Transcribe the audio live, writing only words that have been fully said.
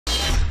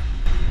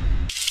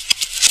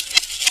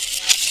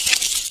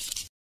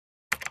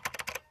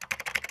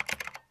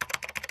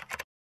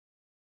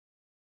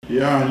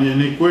Ya,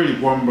 ni kweli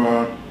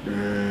kwamba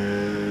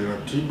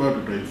ratiba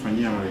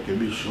tutaifanyia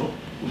marekebisho.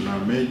 Kuna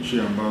mechi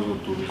ambazo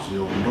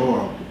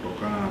tuliziondoa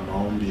kutokana na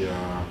maombi ya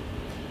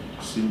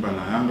Simba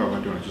na Yanga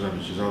wakati wanacheza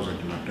mechi zao za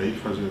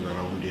kimataifa zile za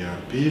raundi ya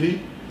pili.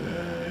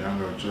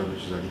 Yanga wanacheza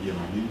mechi za Ligi ya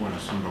Mabingwa na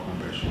Simba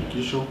kombe ya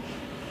Shirikisho.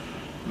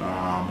 Na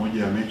moja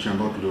ya mechi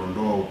ambayo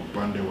tuliondoa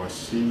upande wa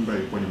Simba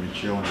ilikuwa ni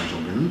mechi yao na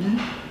Njombe Mji.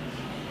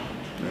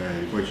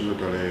 Ilikuwa ichezwa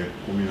tarehe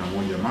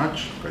 11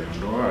 Machi,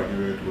 tukaiondoa.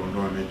 Lakini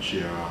tuliondoa mechi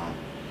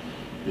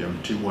ya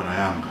Mtibwa na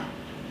Yanga.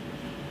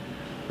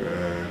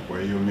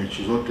 Kwa hiyo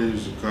mechi zote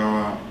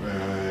zikawa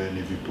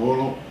ni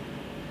vipolo.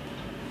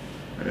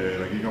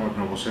 Lakini kama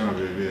tunavyosema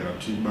vile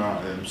ratiba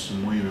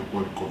msimu huu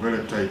imekuwa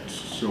very tight,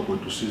 sio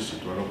kwetu sisi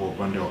tu, kwa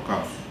upande wa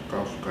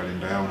CAF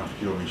kalenda yao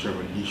nafikiri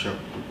wameshabadilisha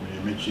kwenye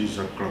mechi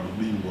za klabu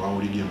bingwa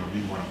au ligi ya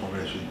mabingwa na kombe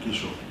la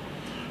Shirikisho.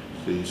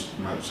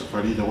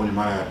 Safari hii itakuwa ni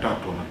mara ya 3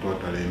 wanatoa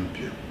tarehe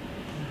mpya.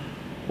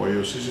 Kwa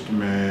hiyo sisi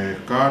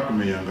tumekaa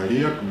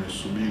tumeiangalia,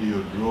 tumesubiri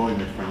hiyo draw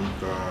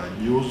imefanyika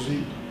juzi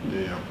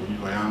ya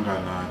kujua Yanga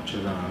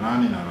anacheza na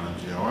nani na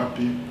anaanzia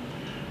wapi.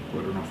 Kwa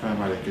hiyo tunafanya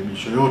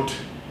marekebisho yote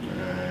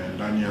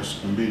ndani ya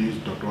siku 2 hizi,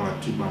 tutatoa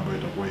ratiba ambayo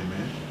itakuwa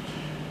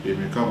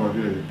imekava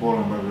vile viporo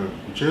ambavyo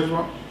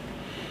kuchezwa,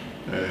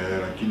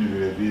 lakini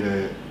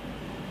vile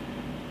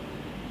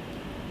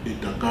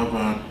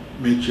itakava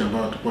mechi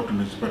ambayo tutakuwa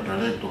tumezipa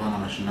tarehe kutokana na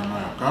mashindano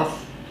ya CAF.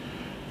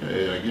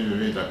 Lakini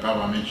vile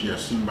itakava mechi ya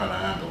Simba na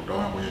Yanga.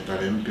 Utaona kwenye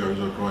tarehe mpya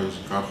walizotoa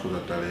hizo CAF za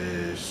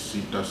tarehe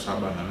 6,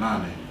 7 na 8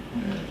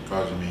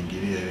 ikawa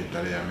zimeingilia ile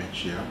tarehe ya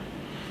mechi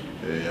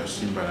ya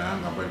Simba na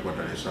Yanga ambayo ilikuwa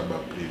tarehe 7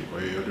 Aprili. Kwa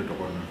hiyo yote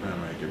tutakuwa tumefanya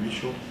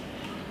marekebisho.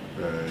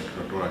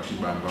 Tutatoa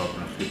ratiba ambayo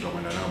tunafikiri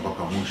tutakwenda nayo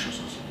mpaka mwisho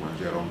sasa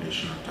kuanzia raundi ya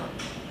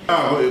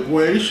 23.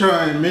 Kuahirisha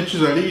mechi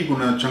za ligi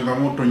kuna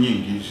changamoto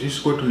nyingi. Sisi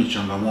kwetu ni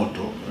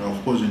changamoto. Of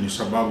course ni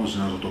sababu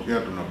zinazotokea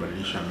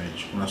tunabadilisha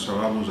mechi. Kuna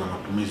sababu za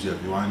matumizi ya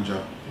viwanja.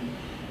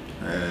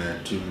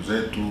 Timu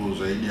zetu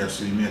zaidi ya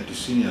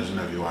 90%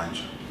 hazina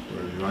viwanja.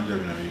 Viwanja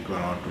vinamilikiwa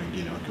na watu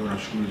wengine. Wakiwa na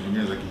shughuli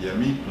zingine za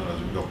kijamii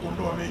tunalazimika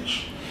kuondoa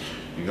mechi.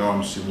 Ingawa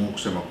msimu huu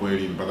kusema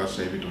kweli mpaka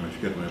sasa hivi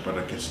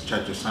tumepata kesi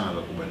chache sana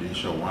za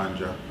kubadilisha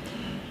uwanja,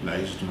 na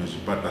hizi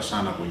tumezipata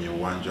sana kwenye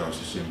uwanja wa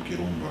CCM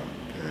Kirumba.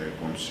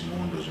 Kwa msimu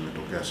huu ndo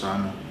zimetokea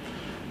sana.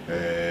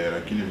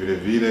 Lakini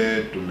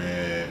vile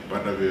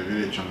tumepata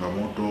vile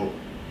changamoto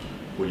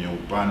kwenye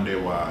upande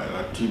wa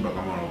ratiba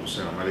kama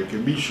wanavyosema.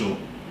 Marekebisho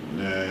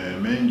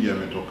mengi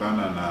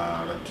yametokana na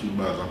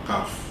ratiba za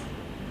CAF.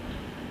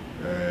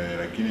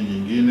 Lakini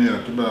nyingine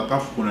ratiba za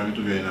CAF kuna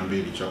vitu vya aina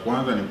mbili. Cha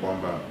kwanza ni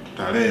kwamba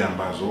tarehe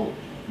ambazo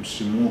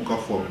msimu huu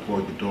CAF wamekuwa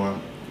wakitoa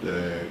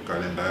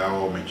kalenda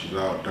yao, mechi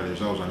zao, tarehe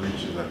zao za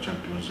mechi za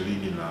Champions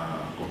League na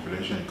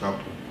Confederation Cup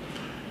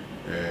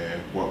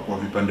kwa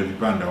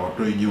vipande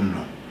hawatoi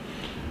jumla.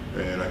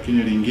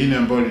 Lakini lingine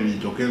ambalo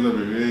lilijitokeza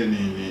vile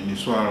ni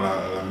swala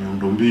la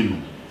miundombinu.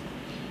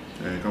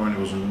 Kama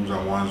nilivyozungumza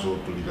mwanzo,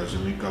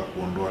 tulilazimika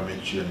kuondoa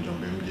mechi ya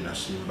Njombe Mji na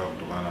Simba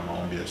kutokana na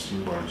maombi ya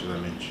Simba wanacheza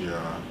mechi ya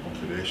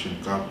Confederation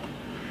Cup.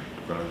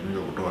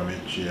 Tukalazimika kutoa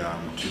mechi ya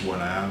Mtibwa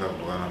na Yanga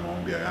kutokana na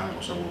maombi ya Yanga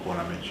kwa sababu walikuwa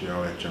na mechi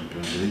yao ya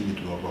Champions League,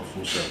 tuliwapa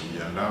fursa ya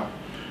kujiandaa.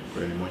 Kwa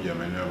hiyo ni moja ya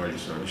maeneo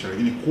yalisababisha,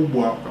 lakini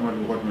kubwa kama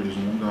tulikuwa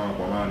tumelizungumza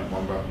kwa maana ni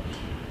kwamba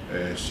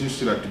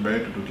sisi ratiba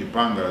yetu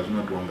tukipanga lazima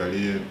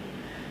tuangalie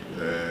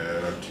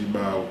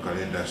ratiba au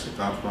kalenda ya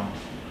Sekafa,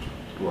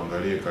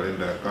 tuangalie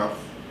kalenda ya CAF,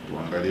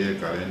 tuangalie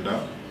kalenda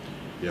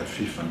ya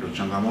FIFA. Ndio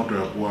changamoto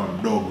ya kuwa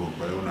mdogo.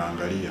 Kwa hiyo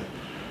unaangalia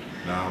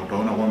na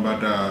utaona kwamba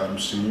hata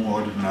msimu huu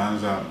wakati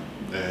tunaanza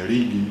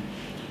ligi,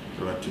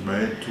 ratiba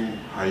yetu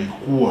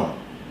haikuwa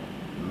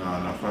na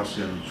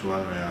nafasi ya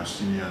michuano ya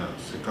senior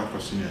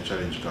Sekafa Senior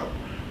Challenge Cup,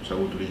 kwa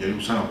sababu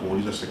tulijaribu sana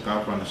kuuliza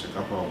Sekafa na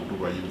Sekafa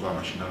hawakutupa jibu kama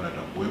mashindano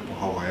yatakuwepo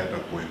au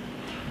hayatakuwepo.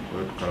 Kwa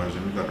hiyo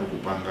tukalazimika tu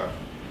kupanga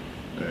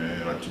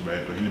ratiba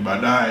yetu, lakini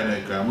baadaye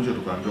dakika ya mwisho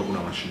tukaambiwa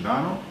kuna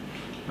mashindano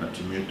na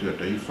timu yetu ya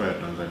taifa ya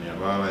Tanzania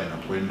BARA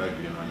inakwenda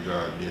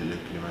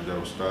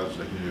Kilimanjaro Stars,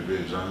 lakini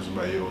vile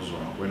Zanzibar Heroes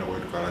wanakwenda. Kwa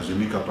hiyo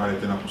tukalazimika pale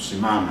tena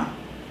kusimama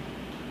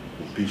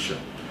kupisha.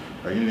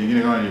 Lakini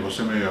lingine kama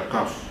nilivyosema ya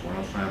CAF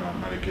wanafanya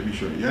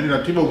marekebisho. Yaani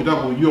ratiba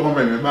ukitaka kujua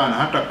kwamba imebana,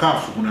 hata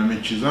CAF kuna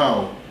mechi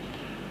zao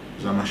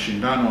za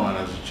mashindano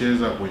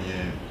wanazicheza kwenye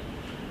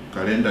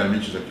kalenda ya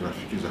mechi za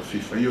kirafiki za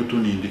FIFA. Hiyo tu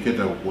ni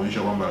indicator ya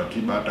kuonyesha kwamba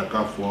ratiba hata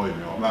CAF wao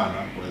imewabana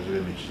kwa zile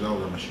mechi zao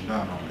za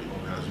mashindano,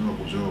 wamelazimika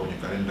kuziweka kwenye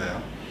kalenda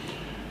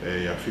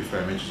ya FIFA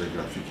ya mechi za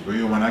kirafiki. Kwa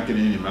hiyo maana yake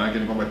ni nini? Maana yake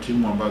ni kwamba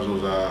timu ambazo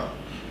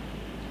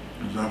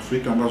za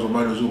Afrika ambazo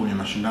bado ziko kwenye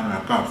mashindano ya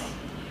CAF,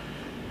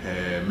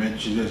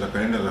 mechi zile za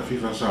kalenda za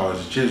FIFA sasa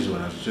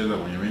wanazicheza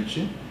kwenye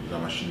mechi za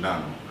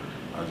mashindano.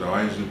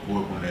 Otherwise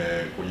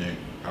kwenye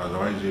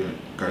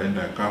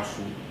kalenda ya CAF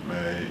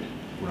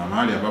kuna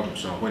mahali ambapo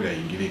kusema kweli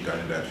haingilii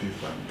kalenda ya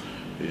FIFA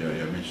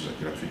ya mechi za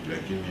kirafiki,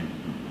 lakini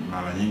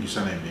mara nyingi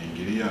sana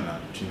imeingilia, na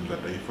timu za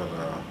taifa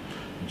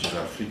nchi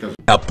za Afrika.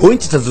 Na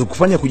pointi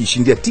tazokufanya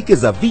kujishindia tiketi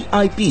za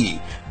VIP,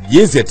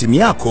 jezi ya timu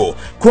yako,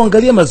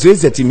 kuangalia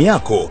mazoezi ya timu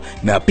yako,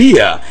 na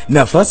pia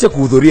nafasi ya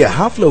kuhudhuria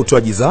hafla ya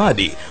utoaji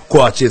zawadi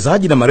kwa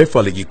wachezaji na marefa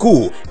wa ligi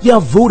kuu ya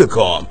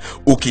Vodacom.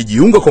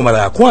 Ukijiunga kwa mara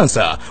ya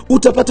kwanza,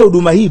 utapata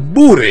huduma hii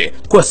bure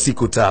kwa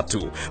siku 3.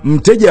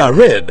 Mteja wa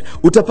Red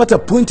utapata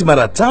pointi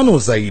mara 5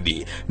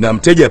 zaidi, na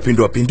mteja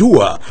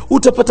pindua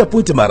utapata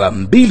pointi mara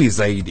 2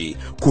 zaidi.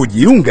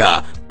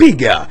 Kujiunga,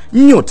 piga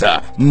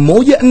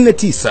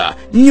 *149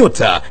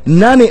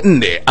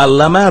 *84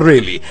 alama ya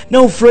reli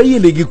na ufurahie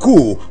ligi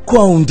kuu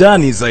kwa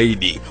undani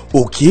zaidi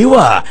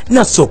ukiwa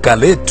na soka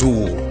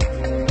letu.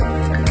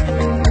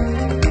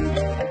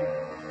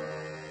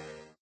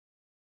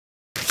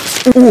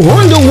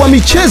 Uhondo wa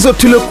michezo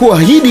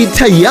tuliokuahidi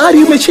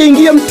tayari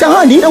umeshaingia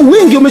mtaani na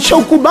wengi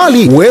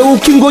wameshaukubali. Wewe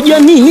ukingoja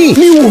nini?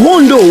 Ni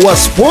uhondo wa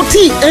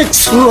Sporti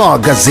Extra,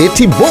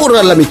 gazeti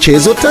bora la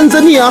michezo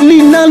Tanzania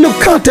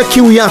linalokata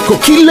kiu yako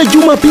kila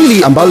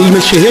Jumapili, ambalo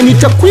limesheheni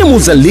takwimu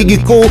za ligi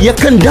kuu ya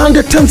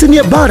kandanda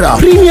Tanzania bara,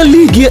 Premier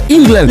League ya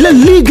England, La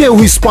Liga ya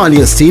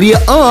Uhispania, Serie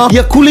A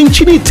ya kule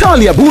nchini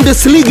Italia,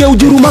 Bundesliga ya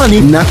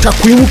Ujerumani na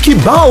takwimu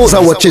kibao za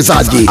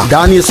wachezaji.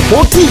 Ndani ya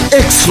Sporti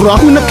Extra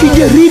kuna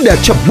kijarida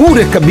cha bure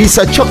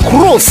kabisa cha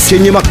Cross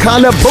chenye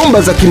makala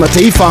bomba za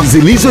kimataifa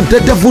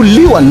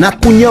zilizodadavuliwa na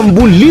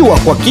kunyambuliwa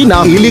kwa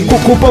kina ili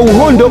kukupa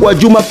uhondo wa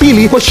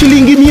Jumapili kwa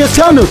shilingi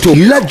 500 tu.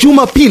 La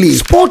Jumapili,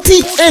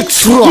 Sporti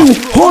Extra,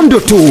 uhondo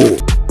tu.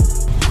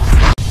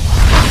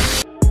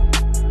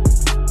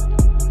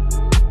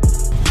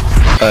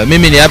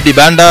 Mimi ni Abdi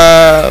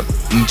Banda,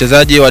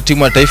 mchezaji wa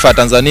timu ya taifa ya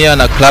Tanzania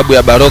na klabu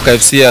ya BARA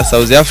FC ya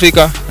South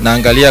Africa.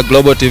 Naangalia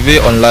Global TV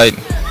online.